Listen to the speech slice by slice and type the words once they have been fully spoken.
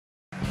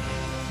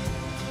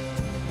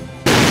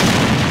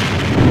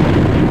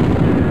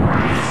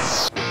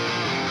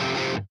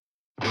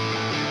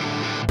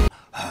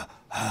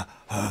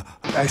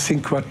I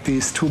think what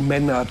these two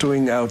men are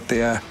doing out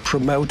there,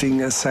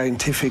 promoting a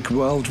scientific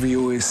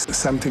worldview, is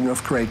something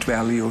of great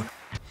value.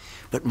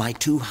 But my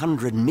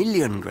 200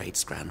 million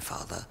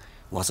great-grandfather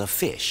was a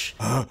fish.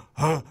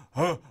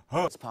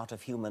 It's part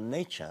of human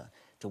nature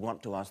to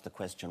want to ask the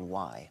question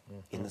why,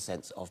 in the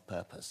sense of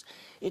purpose.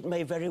 It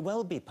may very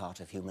well be part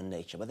of human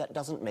nature, but that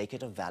doesn't make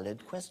it a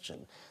valid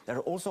question. There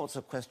are all sorts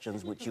of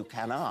questions which you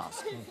can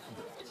ask.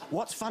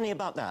 What's funny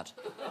about that?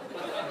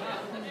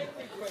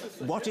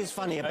 What is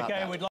funny about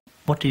that?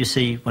 What do you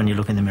see when you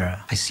look in the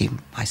mirror? I see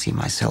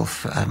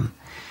myself...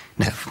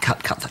 No, cut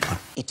that one.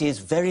 It is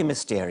very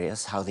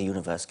mysterious how the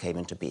universe came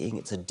into being.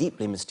 It's a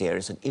deeply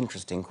mysterious and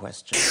interesting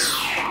question.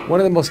 One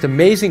of the most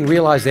amazing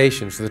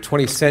realizations of the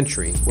 20th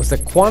century was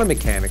that quantum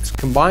mechanics,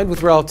 combined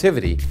with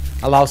relativity,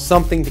 allows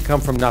something to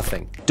come from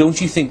nothing. Don't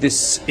you think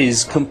this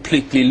is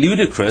completely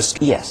ludicrous?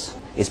 Yes,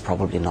 it's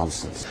probably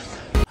nonsense.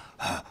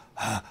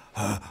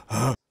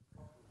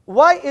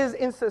 Why is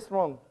incest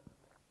wrong?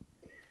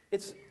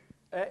 It's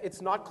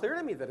not clear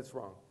to me that it's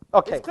wrong.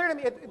 Okay. It's clear to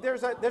me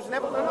there's an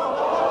evolution.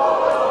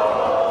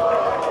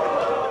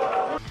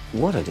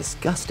 What a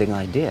disgusting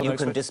idea. You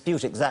can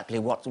dispute exactly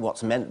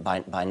what's meant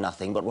by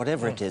nothing, but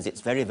whatever it is, it's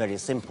very, very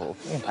simple.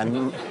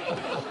 And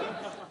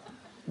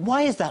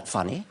why is that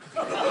funny?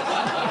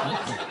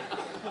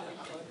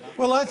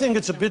 Well, I think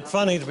it's a bit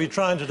funny to be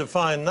trying to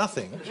define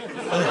nothing. The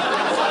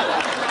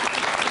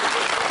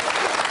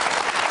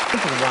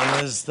simple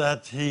one is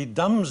that he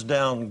dumbs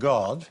down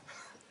God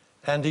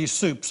and he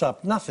soups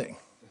up nothing.